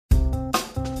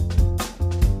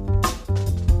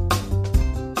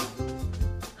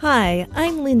Hi,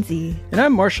 I'm Lindsay. And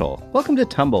I'm Marshall. Welcome to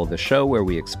Tumble, the show where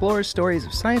we explore stories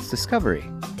of science discovery.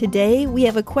 Today, we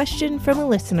have a question from a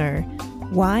listener.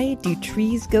 Why do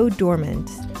trees go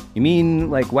dormant? You mean,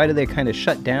 like, why do they kind of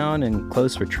shut down and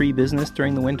close for tree business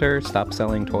during the winter, stop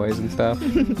selling toys and stuff?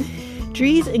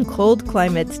 Trees in cold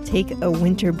climates take a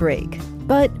winter break.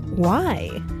 But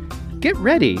why? Get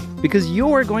ready, because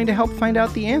you're going to help find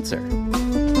out the answer.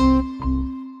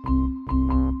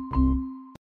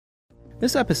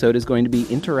 This episode is going to be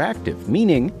interactive,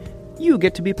 meaning you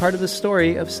get to be part of the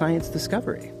story of science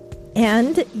discovery.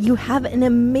 And you have an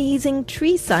amazing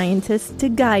tree scientist to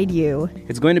guide you.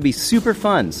 It's going to be super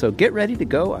fun, so get ready to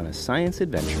go on a science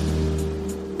adventure.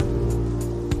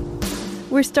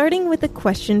 We're starting with a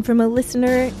question from a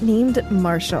listener named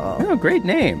Marshall. Oh, great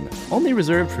name. Only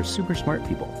reserved for super smart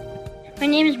people. My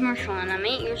name is Marshall and I'm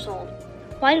 8 years old.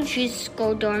 Why do trees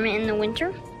go dormant in the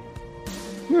winter?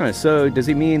 So does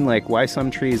he mean, like, why some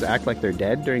trees act like they're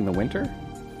dead during the winter?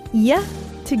 Yeah.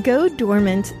 To go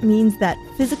dormant means that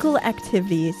physical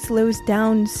activity slows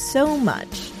down so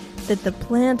much that the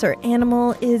plant or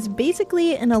animal is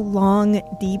basically in a long,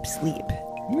 deep sleep.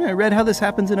 Yeah, I read how this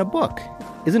happens in a book.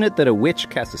 Isn't it that a witch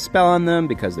casts a spell on them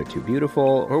because they're too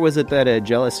beautiful? Or was it that a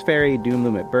jealous fairy doomed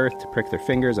them at birth to prick their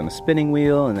fingers on a spinning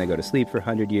wheel and they go to sleep for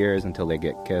 100 years until they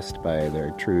get kissed by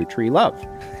their true tree love?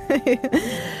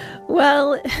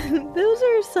 Well, those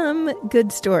are some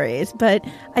good stories, but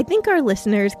I think our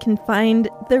listeners can find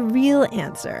the real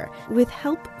answer with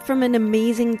help from an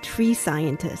amazing tree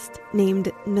scientist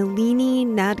named Nalini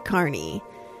Nadkarni.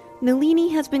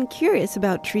 Nalini has been curious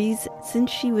about trees since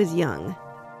she was young.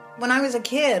 When I was a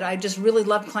kid, I just really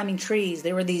loved climbing trees.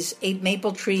 There were these 8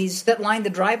 maple trees that lined the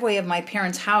driveway of my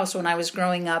parents' house when I was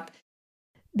growing up.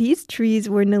 These trees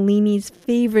were Nalini's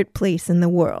favorite place in the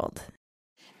world.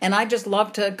 And I just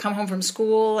loved to come home from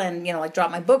school and,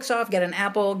 drop my books off, get an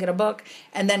apple, get a book,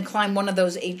 and then climb one of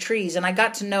those 8 trees. And I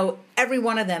got to know every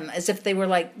one of them as if they were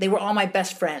all my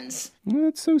best friends.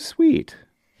 That's so sweet.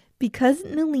 Because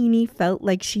Nalini felt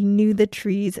like she knew the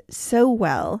trees so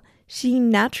well, she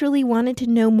naturally wanted to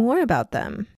know more about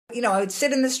them. I would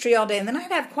sit in this tree all day, and then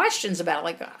I'd have questions about,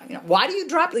 why do you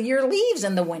drop your leaves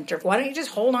in the winter? Why don't you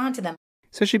just hold on to them?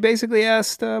 So she basically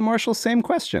asked Marshall the same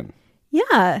question.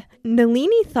 Yeah,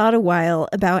 Nalini thought a while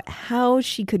about how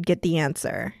she could get the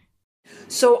answer.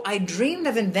 So I dreamed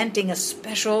of inventing a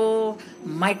special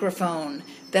microphone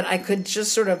that I could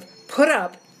just sort of put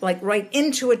up, right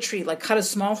into a tree, cut a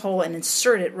small hole and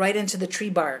insert it right into the tree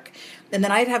bark. And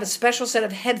then I'd have a special set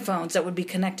of headphones that would be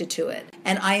connected to it.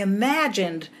 And I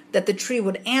imagined that the tree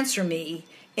would answer me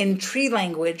in tree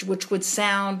language, which would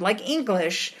sound like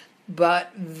English,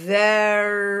 but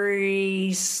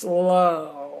very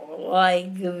slow.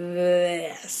 Like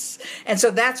this. And so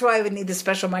that's why I would need the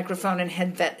special microphone and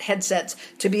headsets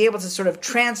to be able to sort of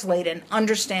translate and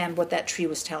understand what that tree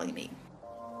was telling me.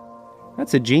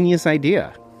 That's a genius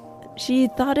idea. She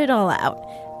thought it all out.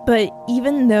 But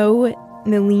even though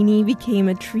Nalini became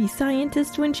a tree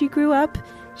scientist when she grew up,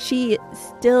 she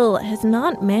still has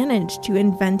not managed to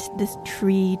invent this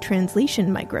tree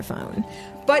translation microphone.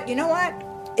 But you know what?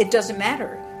 It doesn't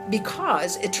matter,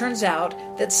 because it turns out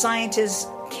that scientists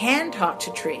can talk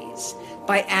to trees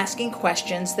by asking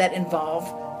questions that involve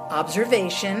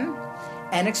observation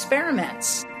and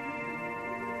experiments.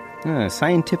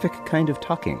 Scientific kind of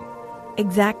talking.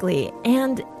 Exactly.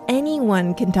 And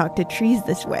anyone can talk to trees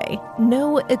this way.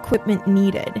 No equipment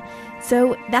needed.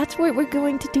 So that's what we're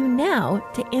going to do now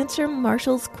to answer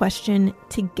Marshall's question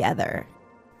together.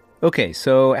 Okay,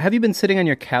 so have you been sitting on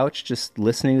your couch just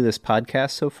listening to this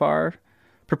podcast so far?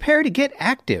 Prepare to get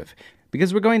active,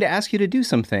 because we're going to ask you to do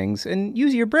some things and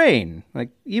use your brain,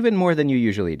 even more than you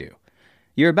usually do.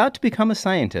 You're about to become a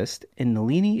scientist, and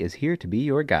Nalini is here to be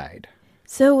your guide.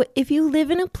 So if you live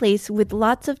in a place with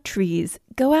lots of trees,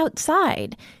 go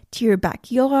outside to your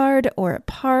backyard or a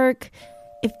park.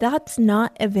 If that's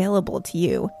not available to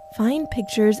you, find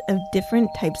pictures of different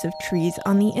types of trees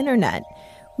on the internet.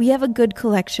 We have a good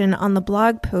collection on the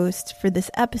blog post for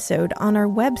this episode on our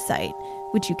website,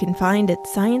 which you can find at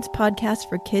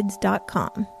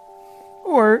sciencepodcastforkids.com.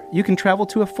 Or you can travel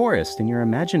to a forest in your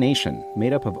imagination,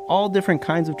 made up of all different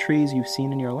kinds of trees you've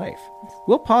seen in your life.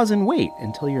 We'll pause and wait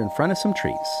until you're in front of some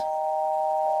trees.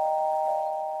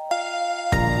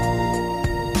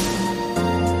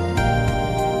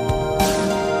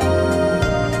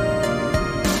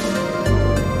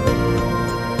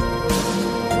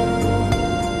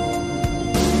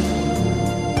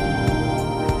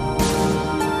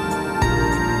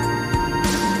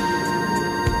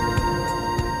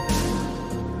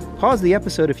 Pause the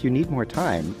episode if you need more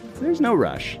time. There's no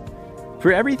rush.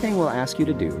 For everything we'll ask you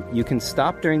to do, you can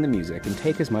stop during the music and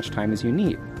take as much time as you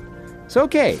need. So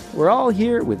okay, we're all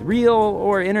here with real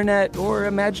or internet or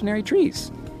imaginary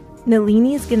trees.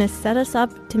 Nalini is going to set us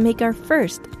up to make our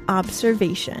first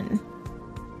observation.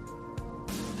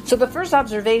 So the first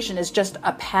observation is just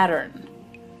a pattern.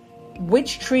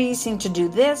 Which trees seem to do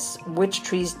this, which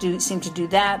trees seem to do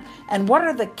that, and what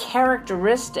are the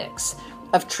characteristics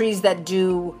of trees that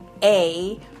do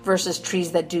A versus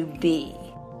trees that do B?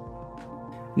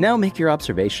 Now make your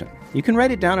observation. You can write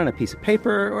it down on a piece of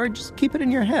paper or just keep it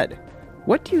in your head.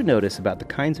 What do you notice about the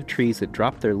kinds of trees that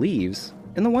drop their leaves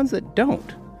and the ones that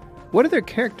don't? What are their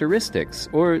characteristics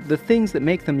or the things that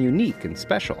make them unique and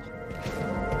special?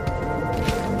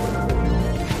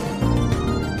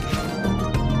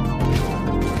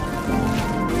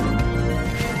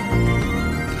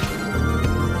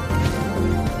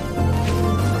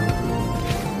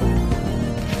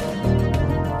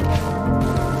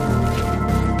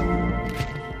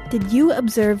 Did you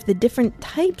observe the different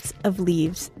types of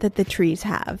leaves that the trees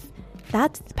have?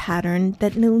 That's the pattern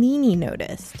that Nalini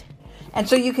noticed. And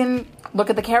so you can look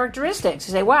at the characteristics.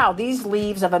 You say, wow, these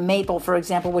leaves of a maple, for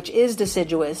example, which is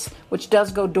deciduous, which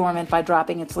does go dormant by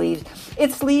dropping its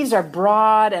leaves are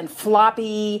broad and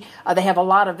floppy. They have a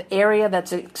lot of area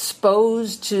that's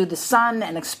exposed to the sun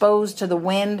and exposed to the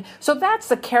wind. So that's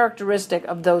the characteristic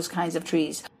of those kinds of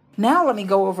trees. Now let me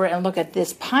go over and look at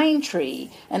this pine tree,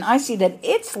 and I see that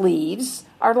its leaves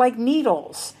are like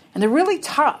needles, and they're really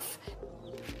tough.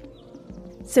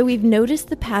 So we've noticed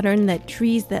the pattern that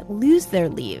trees that lose their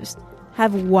leaves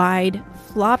have wide,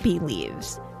 floppy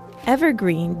leaves.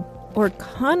 Evergreen or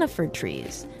conifer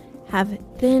trees have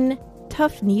thin,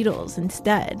 tough needles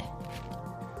instead.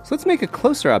 So let's make a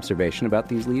closer observation about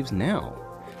these leaves now.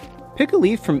 Pick a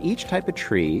leaf from each type of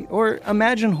tree or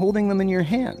imagine holding them in your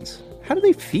hands. How do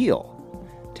they feel?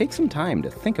 Take some time to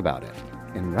think about it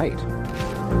and write.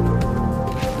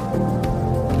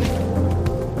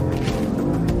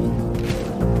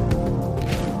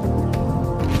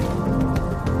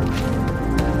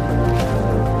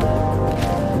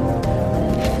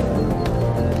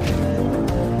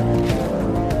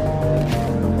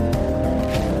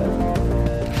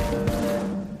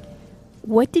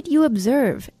 What did you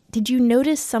observe? Did you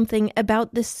notice something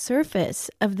about the surface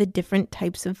of the different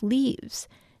types of leaves?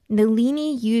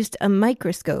 Nalini used a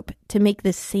microscope to make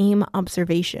the same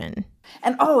observation.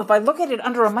 And if I look at it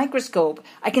under a microscope,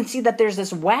 I can see that there's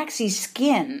this waxy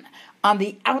skin on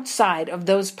the outside of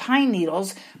those pine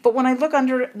needles. But when I look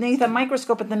underneath a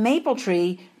microscope at the maple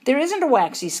tree, there isn't a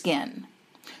waxy skin.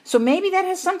 So maybe that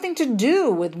has something to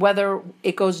do with whether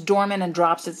it goes dormant and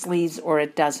drops its leaves or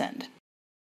it doesn't.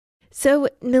 So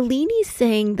Nalini's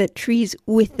saying that trees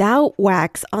without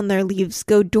wax on their leaves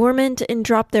go dormant and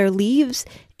drop their leaves,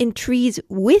 and trees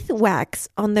with wax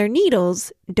on their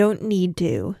needles don't need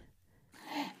to.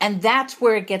 And that's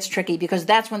where it gets tricky, because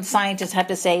that's when scientists have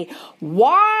to say,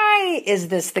 why is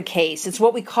this the case? It's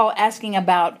what we call asking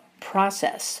about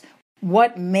process.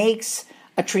 What makes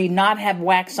a tree not have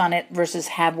wax on it versus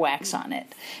have wax on it?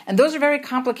 And those are very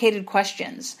complicated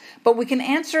questions. But we can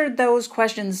answer those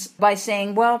questions by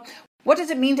saying, well, what does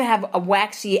it mean to have a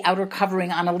waxy outer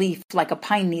covering on a leaf like a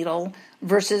pine needle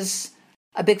versus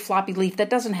a big floppy leaf that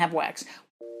doesn't have wax?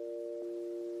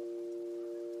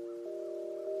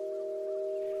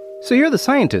 So you're the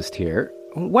scientist here.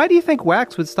 Why do you think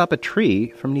wax would stop a tree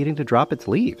from needing to drop its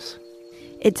leaves?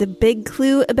 It's a big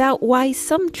clue about why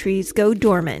some trees go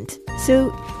dormant.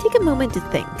 So take a moment to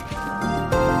think.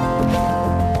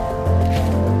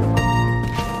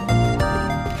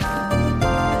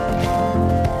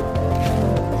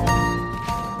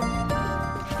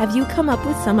 Have you come up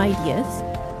with some ideas?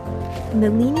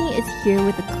 Nalini is here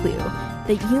with a clue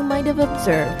that you might have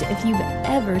observed if you've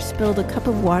ever spilled a cup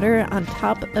of water on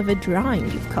top of a drawing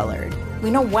you've colored.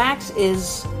 We know wax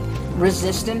is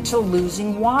resistant to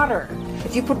losing water.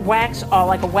 If you put wax,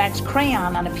 like a wax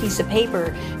crayon on a piece of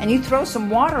paper, and you throw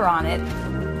some water on it,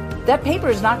 that paper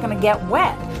is not going to get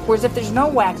wet. Whereas if there's no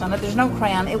wax on it, there's no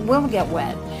crayon, it will get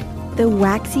wet. The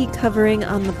waxy covering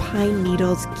on the pine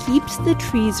needles keeps the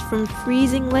trees from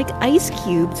freezing like ice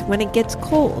cubes when it gets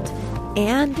cold,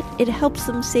 and it helps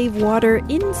them save water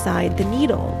inside the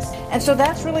needles. And so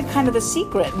that's really kind of the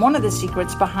secret. One of the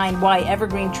secrets behind why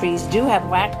evergreen trees do have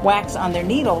wax on their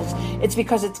needles, it's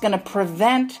because it's going to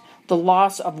prevent the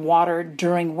loss of water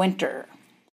during winter.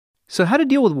 So how to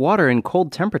deal with water in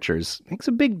cold temperatures makes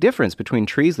a big difference between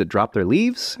trees that drop their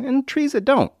leaves and trees that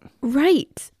don't.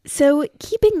 Right. So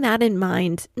keeping that in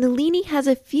mind, Nalini has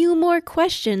a few more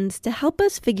questions to help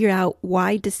us figure out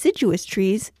why deciduous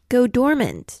trees go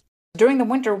dormant. During the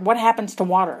winter, what happens to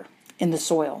water in the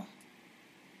soil?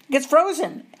 gets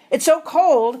frozen. It's so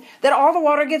cold that all the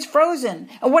water gets frozen.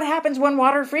 And what happens when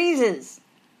water freezes?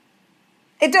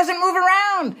 It doesn't move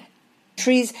around.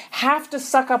 Trees have to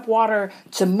suck up water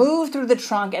to move through the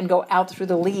trunk and go out through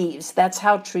the leaves. That's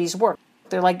how trees work.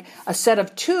 They're like a set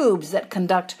of tubes that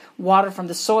conduct water from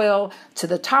the soil to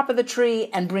the top of the tree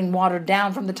and bring water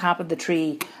down from the top of the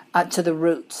tree to the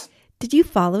roots. Did you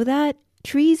follow that?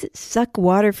 Trees suck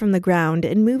water from the ground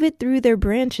and move it through their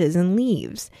branches and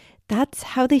leaves. That's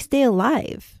how they stay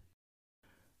alive.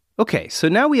 Okay, so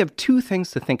now we have two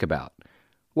things to think about.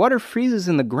 Water freezes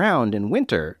in the ground in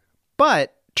winter,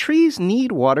 but trees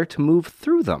need water to move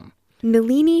through them.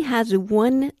 Nalini has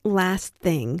one last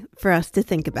thing for us to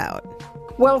think about.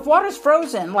 Well, if water's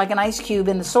frozen like an ice cube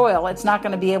in the soil, it's not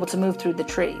going to be able to move through the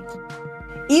tree.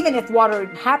 Even if water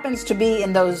happens to be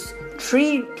in those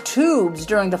tree tubes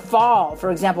during the fall,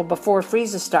 for example, before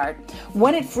freezes start,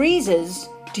 when it freezes,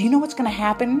 do you know what's going to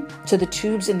happen to the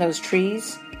tubes in those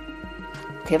trees?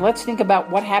 Okay, let's think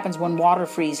about what happens when water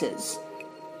freezes.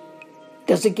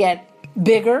 Does it get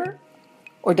bigger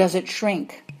or does it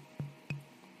shrink?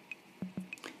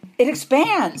 It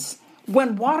expands.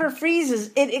 When water freezes,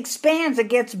 it expands, it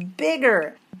gets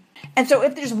bigger. And so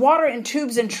if there's water in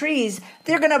tubes and trees,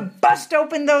 they're going to bust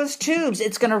open those tubes.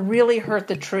 It's going to really hurt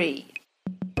the tree.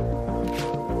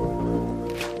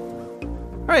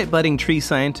 All right, budding tree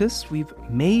scientists, we've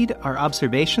made our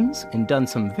observations and done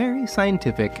some very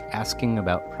scientific asking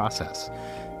about process.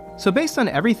 So based on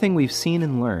everything we've seen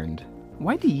and learned,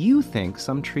 why do you think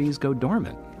some trees go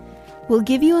dormant? We'll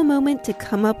give you a moment to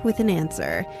come up with an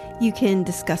answer. You can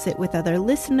discuss it with other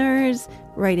listeners,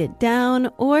 write it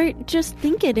down, or just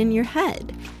think it in your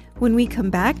head. When we come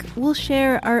back, we'll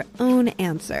share our own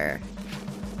answer.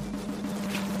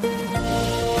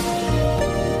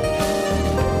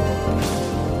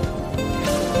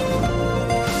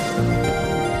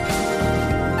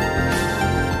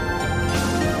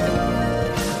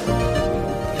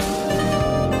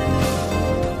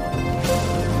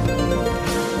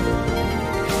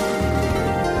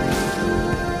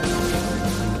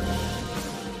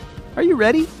 Are you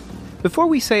ready? Before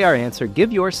we say our answer,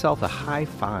 give yourself a high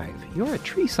five. You're a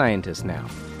tree scientist now.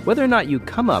 Whether or not you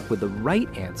come up with the right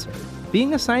answer,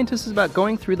 being a scientist is about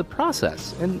going through the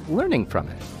process and learning from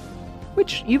it,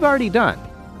 which you've already done.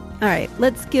 All right,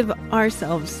 let's give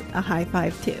ourselves a high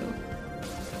five too.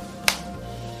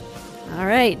 All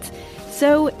right,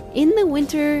 so in the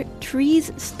winter,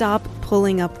 trees stop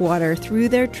pulling up water through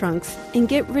their trunks and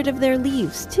get rid of their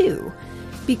leaves too.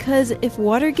 Because if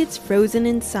water gets frozen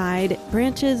inside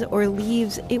branches or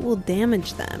leaves, it will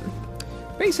damage them.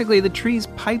 Basically, the tree's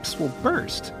pipes will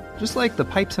burst, just like the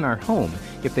pipes in our home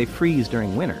if they freeze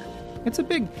during winter. It's a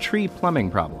big tree plumbing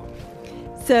problem.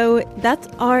 So that's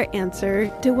our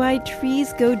answer to why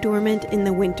trees go dormant in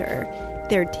the winter.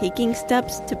 They're taking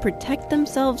steps to protect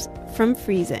themselves from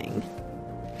freezing.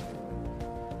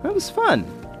 That was fun.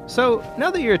 So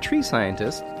now that you're a tree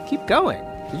scientist, keep going.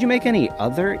 Did you make any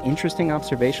other interesting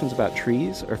observations about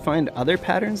trees or find other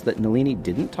patterns that Nalini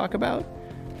didn't talk about?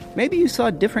 Maybe you saw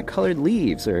different colored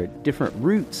leaves or different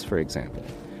roots, for example.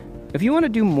 If you want to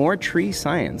do more tree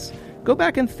science, go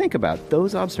back and think about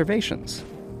those observations.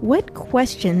 What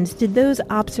questions did those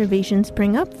observations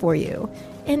bring up for you?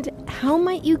 And how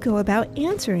might you go about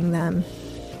answering them?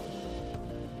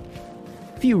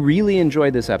 If you really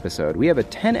enjoyed this episode, we have a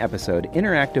 10-episode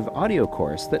interactive audio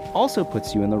course that also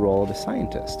puts you in the role of a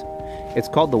scientist. It's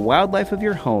called The Wildlife of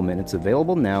Your Home, and it's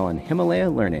available now on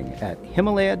Himalaya Learning at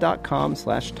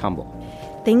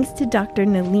himalaya.com/tumble. Thanks to Dr.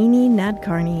 Nalini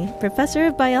Nadkarni, professor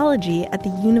of biology at the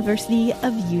University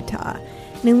of Utah.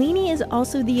 Nalini is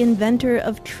also the inventor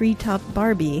of Treetop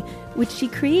Barbie, which she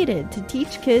created to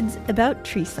teach kids about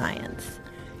tree science.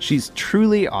 She's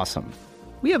truly awesome.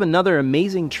 We have another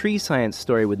amazing tree science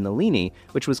story with Nalini,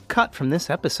 which was cut from this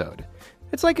episode.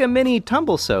 It's like a mini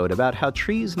Tumblesode about how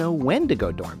trees know when to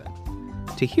go dormant.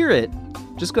 To hear it,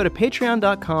 just go to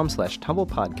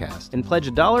patreon.com/tumblepodcast and pledge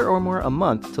 $1 or more a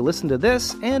month to listen to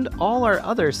this and all our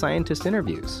other scientist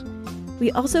interviews.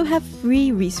 We also have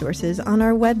free resources on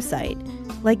our website,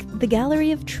 like the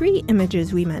gallery of tree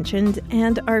images we mentioned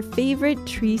and our favorite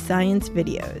tree science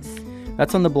videos.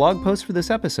 That's on the blog post for this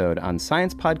episode on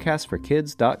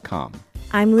sciencepodcastforkids.com.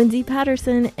 I'm Lindsay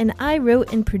Patterson, and I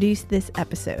wrote and produced this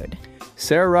episode.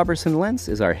 Sarah Robertson-Lentz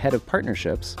is our head of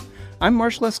partnerships. I'm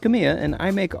Marshall Escamilla, and I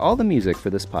make all the music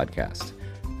for this podcast.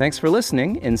 Thanks for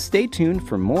listening, and stay tuned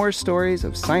for more stories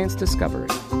of science discovery.